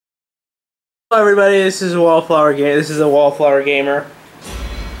Hello everybody, this is a Wallflower Game. This is a Wallflower Gamer.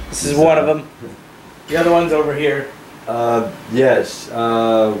 This is one of them. The other one's over here. Yes.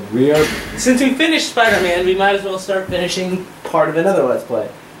 We are. Since we finished Spider-Man, we might as well start finishing part of another Let's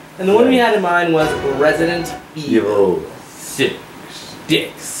Play. And the one we had in mind was Resident Evil 6.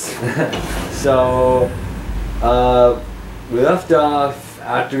 So, we left off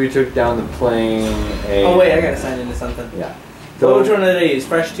after we took down the plane. And oh wait, I gotta sign into something. Yeah. So which one did I use?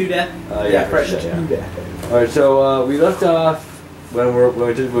 Fresh to Death? Yeah, Fresh to to Death. Alright, so we left off when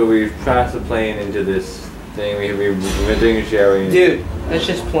we crashed the plane into this thing. We were doing a sharing. Dude, that's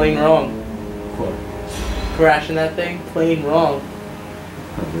just plain wrong. What? Crashing that thing, plain wrong.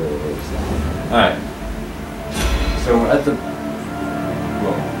 Alright. So we're at the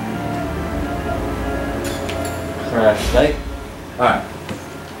crash site. Alright.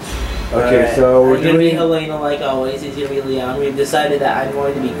 Okay, right. so we're I'm gonna be doing Helena like always. He's gonna be Leon. We've decided that I'm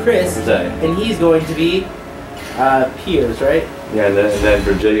going to be Chris, and he's going to be Piers, right? yeah, and then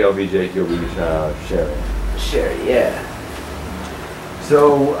for Jake, I'll be Jake. You'll be Sherry. Sherry, yeah.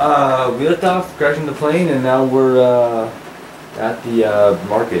 So we left off crashing the plane, and now we're at the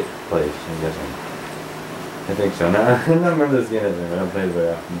marketplace. I'm guessing. I think so. Now, I don't remember this game. I don't play it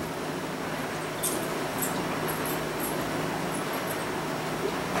very often.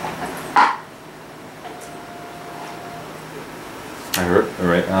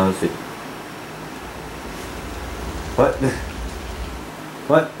 Alright, let's see. What?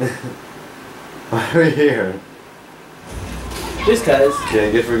 What? Why are we here? Just cause. Yeah,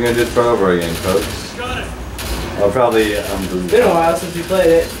 I guess we're gonna do this part over again, folks. I'll probably, It's been a while since we played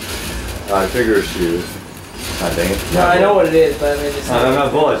it. trigger shoes. God dang it. No, I know what it is, but I mean, just. I don't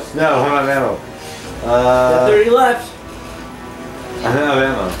have bullets. No, I don't have ammo. Got 30 left. I don't have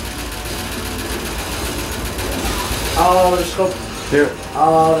ammo. Oh, the scope. Here.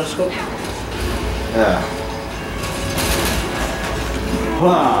 Oh, the scope. Yeah.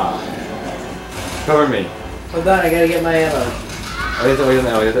 Wow. Cover me. Hold on, I gotta get my ammo. I got some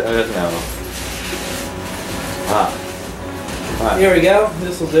ammo. Ah. Here we go.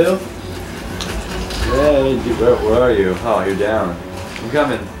 This'll do. Hey, where are you? Oh, you're down. I'm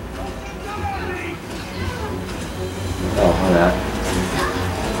coming. Oh, hold on.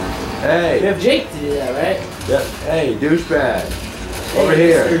 Hey! We have Jake to do that, right? Yep. Hey, douchebag. Hey, Over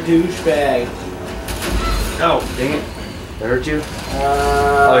here. Mr. Douchebag. Oh, dang it. That hurt you?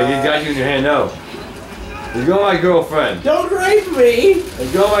 Oh, you got you in your hand. No. You go my girlfriend. Don't rape me!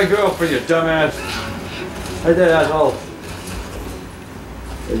 You go my girlfriend, you dumbass. Right there, asshole.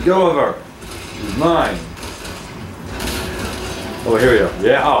 Let go of her. She's mine. Oh, here we go.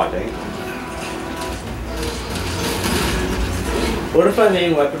 Yeah, oh, dang it. What if my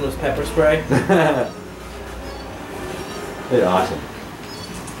main weapon was pepper spray? Hey, awesome.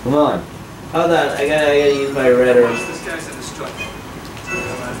 Come on. Hold on, I gotta use my red herb. This guy's in this truck.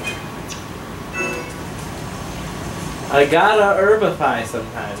 I gotta herbify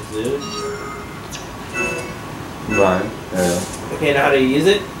sometimes, dude. Come on. There you go. Okay, now how do you use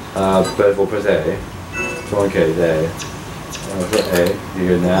it? We'll press A. So, okay, A. Press A. You're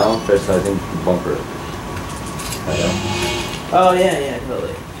good now. Press, I think, bumper. There you go. Oh, yeah,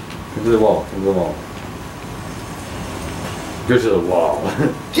 totally. Into the wall. Into the wall. Go to the wall.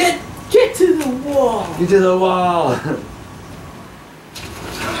 Get to the wall! Get to the wall!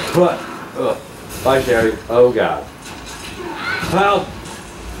 What? Ugh. Bye, Sherry. Oh, God. Well,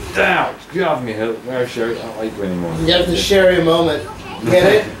 down! Get off me, where's Sherry? I don't like you anymore. You have the Sherry moment. Get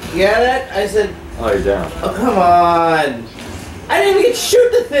it? Get it? I said, Oh, you're down. oh, come on! I didn't even get to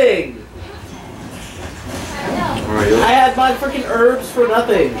shoot the thing! Where are you? I had my freaking herbs for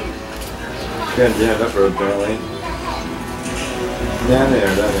nothing. Yeah, you have that for apparently. Down there,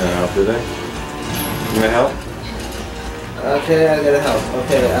 help, do they? You want help? Okay, I gotta help.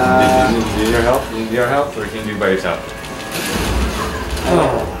 Okay, Do you need your help? You need your help, or can you do it by yourself?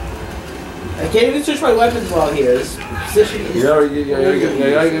 Oh. I can't even switch my weapons while here. This position is... You gotta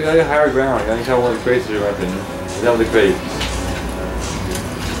higher ground. You gotta tell what crates are your weapon. Is that the crates?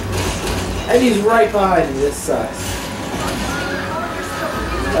 And he's right behind me. This sucks.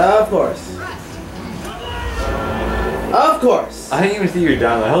 Of course. Of course. I didn't even see you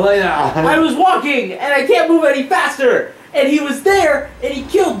down there. Hold on now. I was walking, and I can't move any faster. And he was there, and he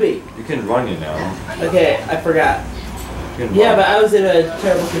killed me. You can run, you know. Okay, I forgot. You can Yeah, run. but I was in a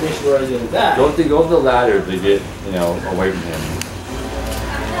terrible condition where I was going to die. Go up the ladder to get, you know, away from him.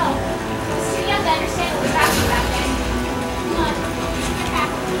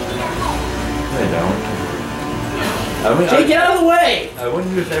 I don't. Jake, get out of the way! I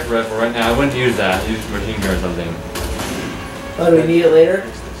wouldn't use that rifle right now. I wouldn't use that. Use machine gun or something. Oh, do we need it later?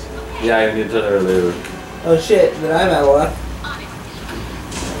 Yeah, I need to turn her later. Oh shit, then I'm out of luck.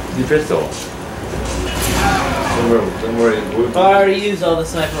 The pistol. Don't worry. I already used all the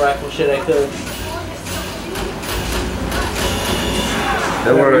sniper rifle shit I could.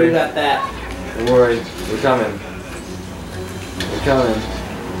 Don't worry. You got that. Don't worry. We're coming. We're coming.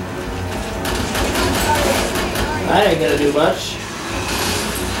 I ain't gonna do much.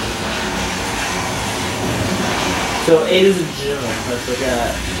 So 8 is a jump, I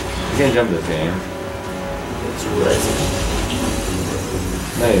forgot. You can't jump this game. It's resin.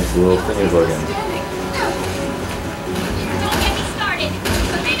 Nice, little fingers working. Don't get me started,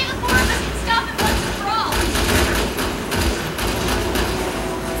 but maybe the four of us can stop him once and for all.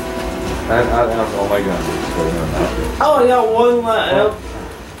 Oh my god. Oh, I got one left.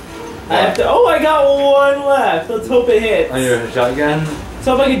 I have to. Oh, I got one left. Let's hope it hits. On your shotgun? Let's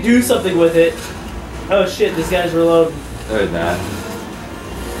hope I can do something with it. Oh shit, this guy's reloading. No, it's not.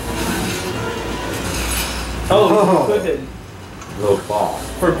 Oh, he's equipping. Little ball.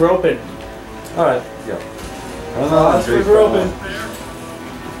 For groping. Alright, go. Claws for groping.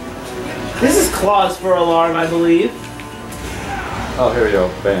 This is claws for alarm, I believe. Oh, here we go.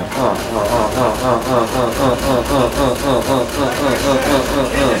 Bam.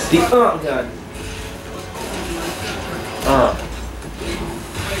 The gun.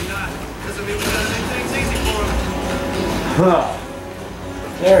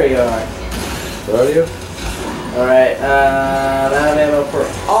 There we are. Where are you? Alright, I have ammo for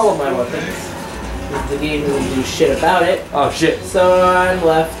all of my weapons. The game doesn't do shit about it. Oh shit. So I'm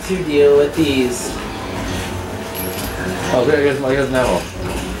left to deal with these. Oh, okay, I guess an ammo.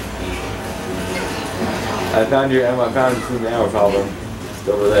 I found your ammo. I found the ammo problem. It's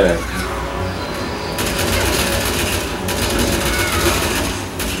over there.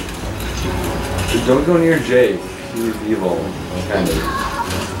 Don't go near Jake. He's evil. Kind of.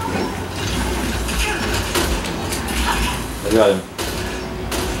 I got him.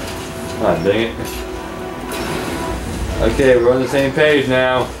 Ah, dang it. Okay, we're on the same page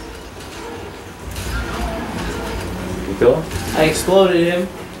now. You kill him? I exploded him.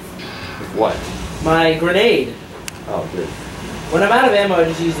 With what? My grenade. Oh, good. When I'm out of ammo, I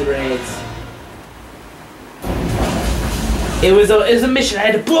just use the grenades. It was a mission. I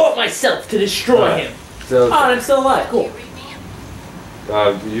had to blow up myself to destroy him. So, Oh, and I'm still alive. Cool.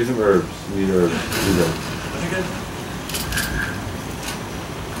 use some herbs. Use herbs. Use them.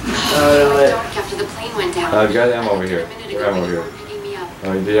 After the plane went down. Got ammo over here. Got ammo over here.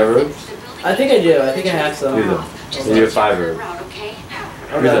 Do you have herbs? I think I do. I think I have some. Use them. You have 5 herbs. Okay.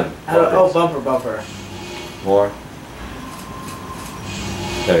 Use them. Oh, bumper. More.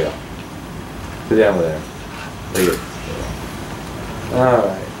 There you go. Put the ammo there. Take it.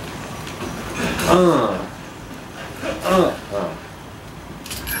 Alright.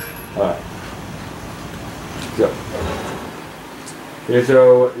 Alright. Go. Okay, so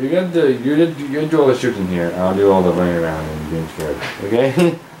you're gonna do all the shooting here. I'll do all the running around and being scared.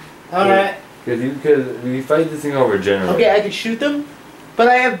 Okay? Alright. Because we fight this thing over generally. Okay, I can shoot them, but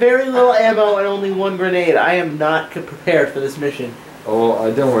I have very little ammo and only 1 grenade. I am not prepared for this mission. Oh,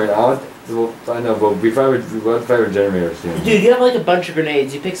 don't worry. I know, but we'll fight with generators soon. Dude, you have like a bunch of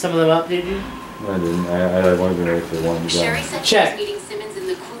grenades. You picked some of them up, did you? No, I didn't. I had 1 grenade for 1 gun. Sherry said Check. she was meeting Simmons in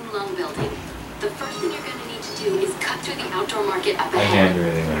the Kuhn Lung building. The first thing you're going to need to do is cut through the outdoor market up I ahead. can't do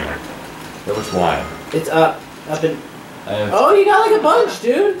anything with that. That was why. It's up in... Oh, you got like a bunch,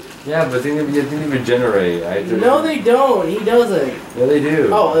 dude. Yeah, but they didn't even generate. No, they don't. He doesn't. Yeah, they do.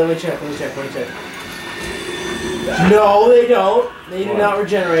 Oh, let me check. No, they don't. They do not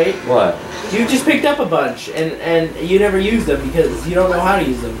regenerate. What? You just picked up a bunch, and you never use them because you don't know how to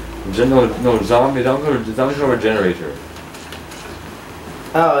use them. No, zombies don't go regenerator.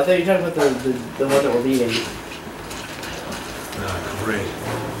 Oh, I thought you were talking about the one that we're beating. Ah, great.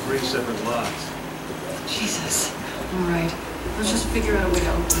 3 separate lots. Jesus. All right. Let's just figure out a way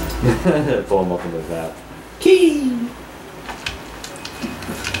to open it. Pull them up in the zap. Key!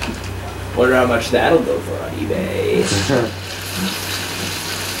 Wonder how much that'll go for on eBay.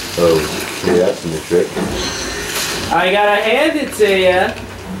 Oh, okay, that's a new trick. I gotta hand it to ya.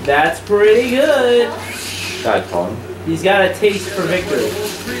 That's pretty good. God, Tom. He's got a taste for victory.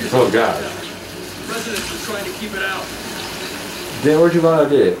 Oh, God. Residents are trying to keep it out. Then where'd you want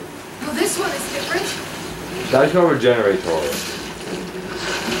to do it? Well, this one is different. That's called regenerator.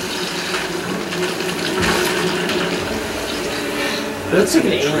 It looks like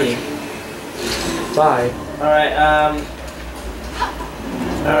an alien. Bye. Alright,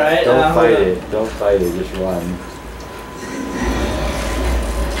 Alright, Don't fight hold on. it. Don't fight it. Just run.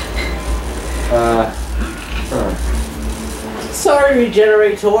 Sorry,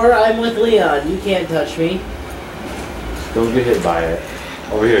 Regenerator. I'm with Leon. You can't touch me. Don't get hit by it.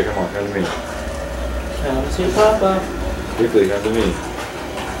 Over here, come on, come to me. Come to Papa. Quickly, come to me.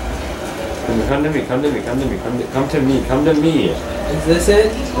 Come to me, come to me, come to me, come to me, come to me. Is this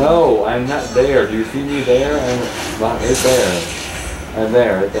it? No, I'm not there. Do you see me there? I'm not right there. I'm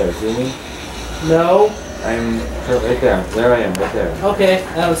there, right there. See me? No. I'm right there. There I am, right there. Okay,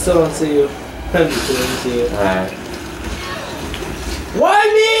 I still don't see you. I still don't see you. Alright. Why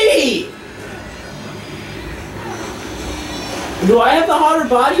me? Do I have the hotter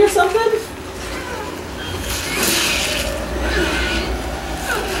body or something?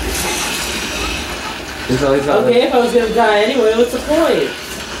 Okay, if I was gonna die anyway, what's the point?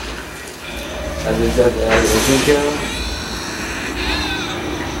 I think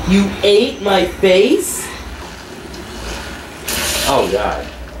You ate my face? oh god.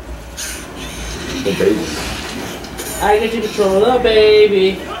 The baby. I get to control the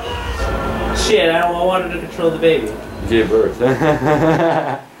baby. Shit, I wanted to control the baby. You gave birth.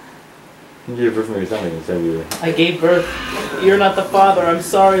 You gave birth from your stomach instead of your... I gave birth. You're not the father. I'm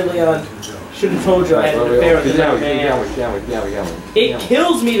sorry, Leon. Should have told you I had an affair with that man. It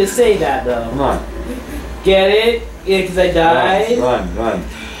kills me to say that, though. Come on. Get it? Yeah, because I died? Run.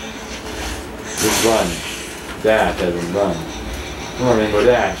 Just run. Dash, as in run. Come on, Rainbow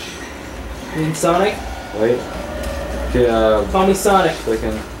Dash. You mean Sonic? Wait. Okay, Call me Sonic.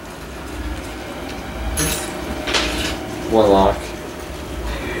 second. One lock.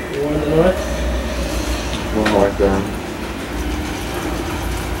 You want in the north? One lock down.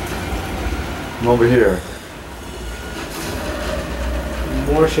 I'm over here.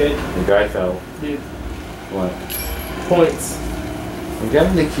 More shit. The guy fell. Dude. What? Points. I'm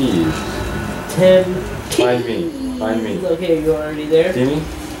getting the keys. 10 keys. Find me. Find me. Okay, you're already there? See me?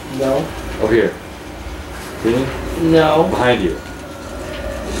 No. Over here. See me? No. Behind you.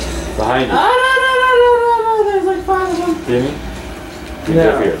 Behind you. No. There's like 5 of them. See me? You No. go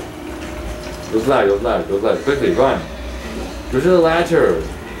up here. Go left. Quickly, run. Go to the ladder.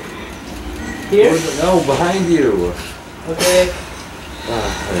 Here? No, behind you. Okay.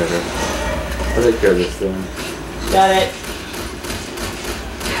 Whatever. I'll take care of this thing. Got it.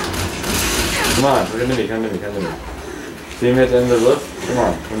 Come on, come to me. See me at the end of the lift? Come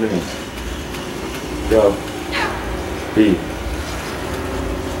on, come to me. Go. B.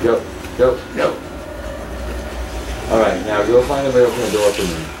 Go. Alright, now go find a way to open the door for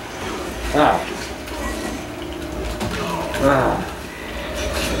me.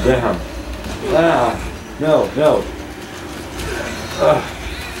 Damn. No.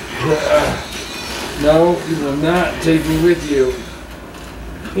 No, you will not take me with you.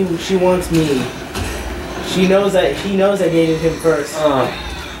 She wants me. She knows I dated him first.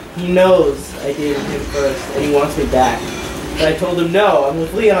 He knows I dated him first, and he wants me back. But I told him no. I'm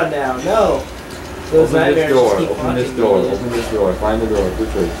with Leon now. No. Those Open this door. keep Open this haunting door. me. Open this door. Find the door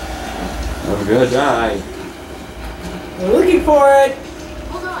quickly. I'm gonna die. I'm looking for it.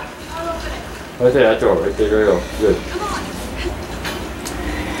 Hold on, I'll open it. Right there, that door. Right there. There you go. Good.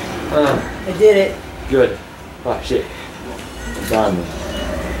 Come on. I did it. Good. Oh shit. I'm done.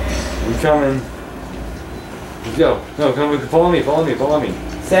 I'm coming. Let's go. No, come. Follow me.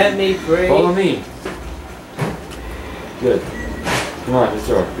 Set me free. Follow me. Good. Come on, this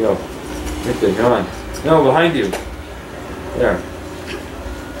door. Go. Right there. Come on. No, behind you. There.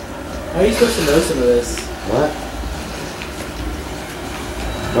 How are you supposed to know some of this? What?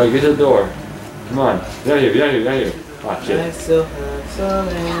 Right, get to the door. Come on. Get out of here. Ah, I shit. still have some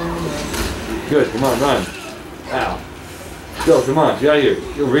ammo. Good. Come on, run. Ow. Go, come on. Get out of here.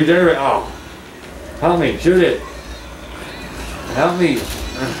 You'll regenerate. Oh. Help me. Shoot it. Help me.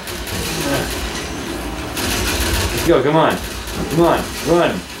 Let's go. Come on. Run.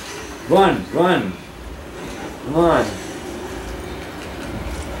 Come on.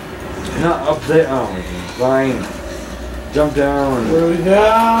 You're not up there. Oh, my God. Fine. Jump down. Where we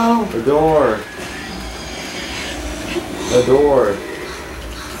go? The door.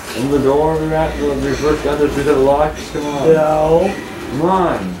 In the door we got we first got those 2 set of locks. Come on. No. Come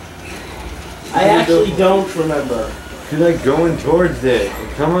on. I actually don't remember. You're like going towards it.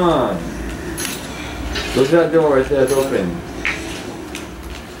 Come on. Look at that door right there, it's open.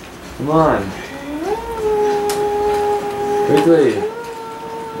 Come on. Quickly.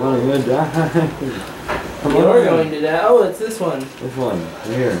 Come on, you're gonna die. Come You're on. going to die. Oh, it's this one. This one, right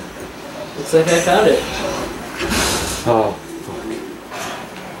here. Looks like I found it. Oh, fuck.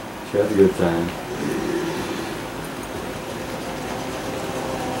 Sure, that's a good sign.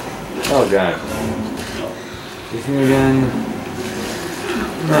 Oh, God. This thing again.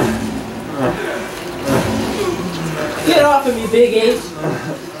 Get off him, you big ape.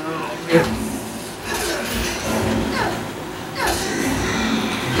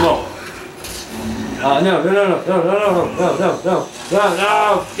 Oh. No.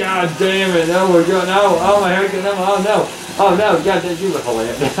 God damn it. No, we're going. No. Oh, my haircut. No. Oh, no. Oh, no. God damn, you were holding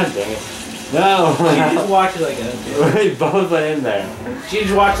it. God dang it. No. You just watch it like a... We both went in there. She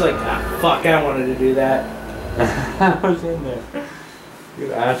just watched like, ah, fuck, I wanted to do that. I was in there.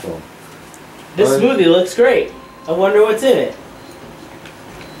 You asshole. This smoothie looks great. I wonder what's in it.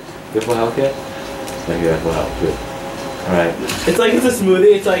 Good full health kit? Thank you, that's full health. Good. Alright. It's like it's a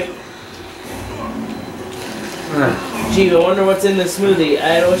smoothie. It's like, gee, I wonder what's in this smoothie.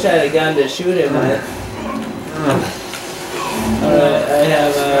 I wish I had a gun to shoot him with. Alright, I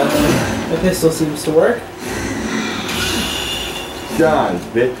have, my pistol seems to work. God,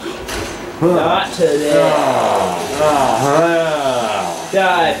 bitch. Not today.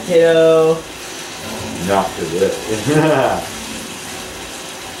 Die, kiddo. Not today.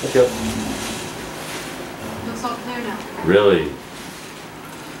 Let's go. Looks all clear now. Really?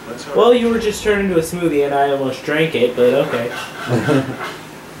 Let's hurry. Well, you were just turned into a smoothie and I almost drank it, but okay.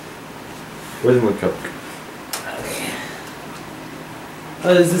 Where's my Coke?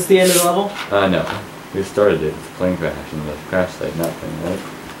 Oh, is this the end of the level? No. We started it. It's a plane crash and the crash site, not plane, right?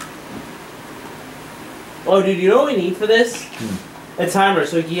 Oh, dude, you know what we need for this? A timer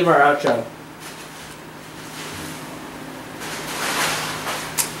so we can give our outro.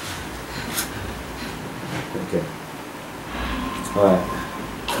 Okay. Alright.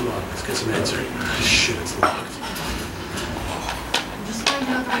 Come on, let's get some answer. Shit, it's locked. I'm just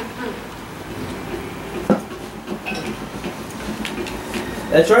finding out the way through.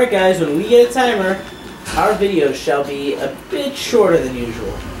 That's right, guys. When we get a timer, our videos shall be a bit shorter than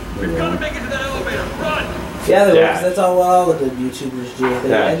usual. We've got to make it to that elevator. Run! Yeah, they will, Yeah. 'cause that's all the good YouTubers do. They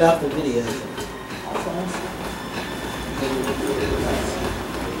Yeah. end off the videos.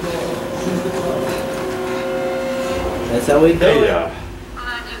 That's how we do Hey, it.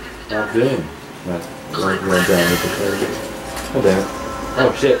 I'm in. That's going down with the target. Oh, damn it.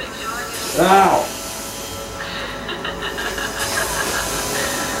 Oh, shit. Ow!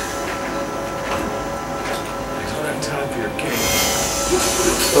 I don't have time for your game.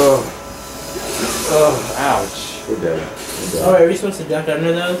 Oh, ouch. We're dead. We're dead. Oh, are we supposed to duck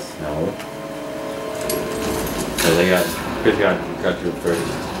under those? No. Yeah, they got. Chris got you first.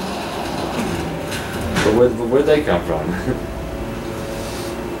 But where'd they come from? He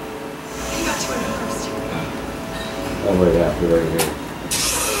got you in first. Oh, wait, yeah, they're right here.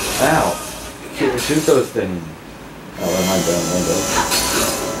 Ow! Shoot those things. Oh, am I done?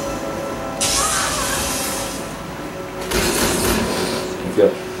 Let's go.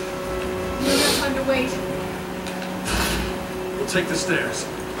 You don't have time to wait. We'll take the stairs.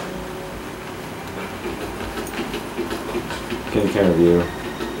 Can kind of view.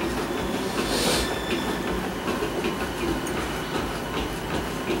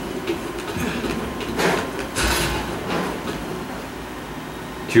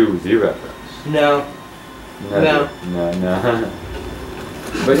 Two zero. No. No. No.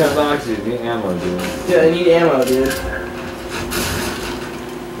 But got boxes, you need ammo, dude. Dude, I need ammo, dude.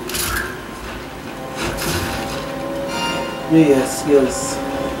 Yeah, skills.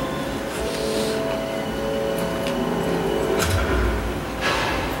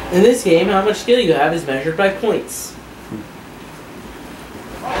 In this game, how much skill you have is measured by points.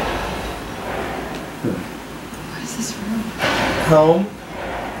 What is this room? Home.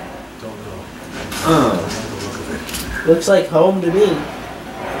 Don't know. Uh. That's the look of it. Looks like home to me.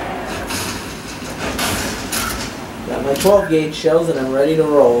 Got my 12 gauge shells and I'm ready to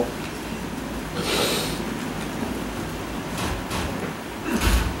roll.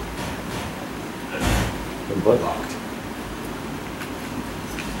 Blood locked.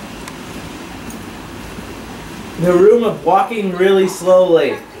 The room of walking really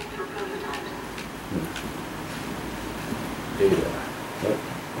slowly. Ada. Yep.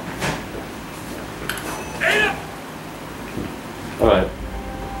 Alright.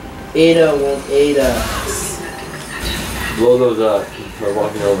 Ada won't Ada. Blow those up. We're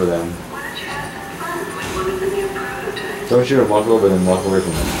walking over them. Don't shoot them, walk over them, walk away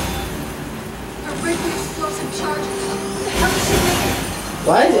from them. They're breaking explosive charges. What the hell is she doing?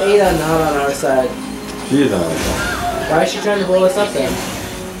 Why is Ada not on our side? She is on our side. Why is she trying to blow us up then?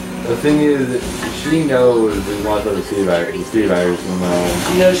 The thing is that she knows we want to stop the sea virus from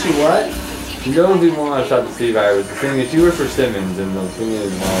You know she what? She knows we want to stop the sea virus. The thing is, she works for Simmons, and the thing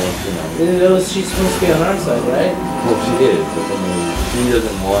is, well, you know. Didn't know she's supposed to be on our side, right? Well, she is, but I mean, she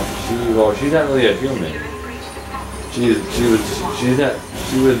doesn't want. She's not really a human. She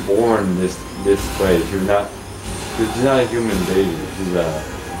was born this way. She was not She's not a human baby.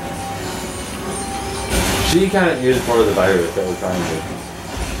 She kind of is part of the virus that we're trying to.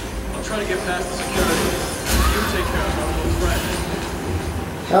 I'm trying to get past the security. You take care of our little friend.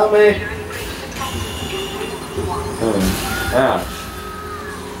 Help me. Ouch.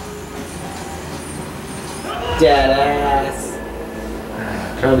 Dead ass.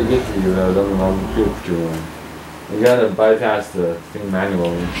 Trying to get to you, though, doesn't look good for too long. You gotta bypass the thing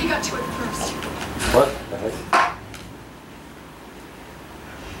manually. He got to it first. What the heck?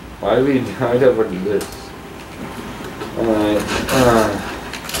 Why do we do this? Alright.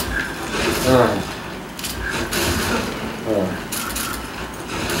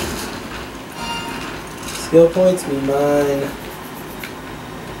 Skill points be mine.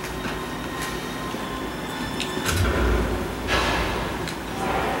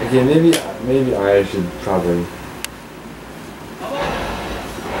 Okay, maybe I should probably.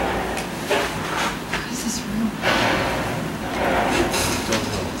 What is this room? Don't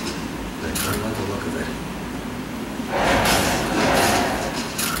know. I don't like the look of it.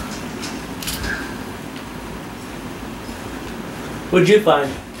 What'd you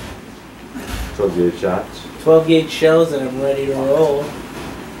find? 12 gauge shots. 12 gauge shells and I'm ready to roll.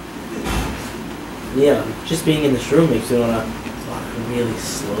 Yeah, just being in this room makes me wanna walk really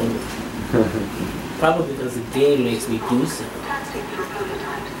slowly. Probably because the game makes me do so.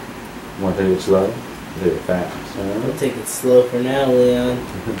 Want to take it slow? Take it fast. I'll take it slow for now, Leon.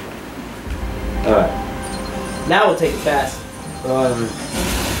 Alright. Now we'll take it fast.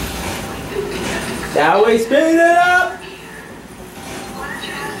 Now we speed it up!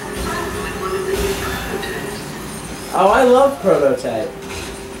 Oh, I love Prototype.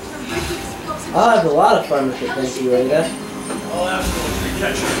 I'll have a lot of fun with it, thank you, Rita. I'll absolutely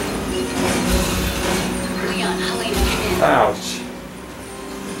catch you. Leon, Helena, come in. Ouch.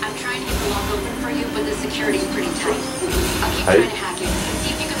 I'm trying to get the lock open for you, but the security's pretty tight. I'll keep Tight? trying to hack it.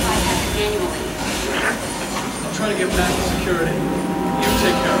 See if you can bypass it manually. I'm trying to get past the security. You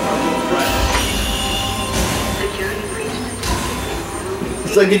take care of our little friend. Security breach detected.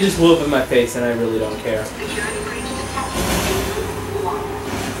 It's like it just blew up in my face and I really don't care. Security breach detected.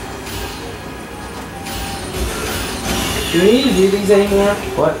 Do we need to do these anymore?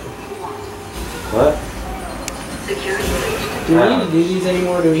 What? What? Security breach. Do we need to do these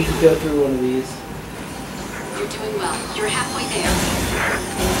anymore? Or do we just go through one of these? You're doing well. You're halfway there.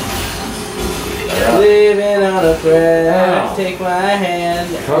 Living on a prayer, Ow. take my hand,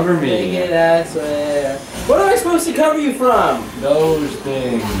 Cover me. make it, I swear. What am I supposed to cover you from? Those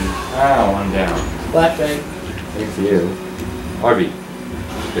things. Ow, I'm down. Black Fang. Thanks to you. RB.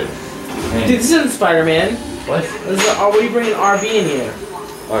 Good. Man. Dude, this isn't Spider-Man. What? This is, what are you bringing RB in here?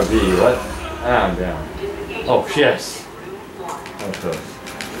 RB, what? Ah, I'm down. Oh, yes. Oh, close.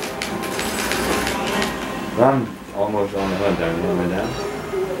 I'm almost on the hunt down. Am I down?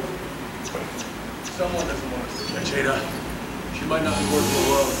 Someone doesn't want us to catch Ada. She might not be worth the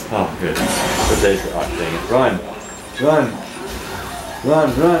world. Oh, good. Good day for dang it. Run! Run! Run,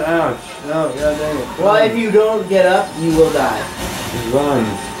 run, ouch! No, god dang it. Well, if you don't get up, you will die. Run!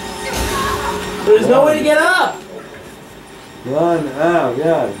 There's no way to get up! Run! Ow,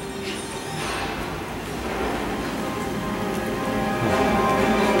 god!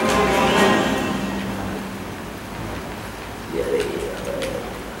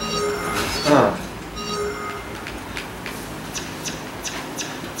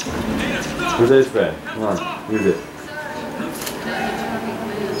 Where's this bed? Come on, use it.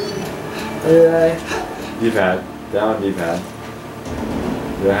 D-pad. Down D-pad.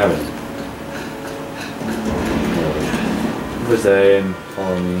 Do I have it? Just say and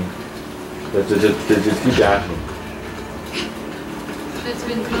follow me. Just keep dashing. It's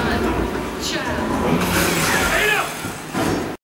been fun. Shut up.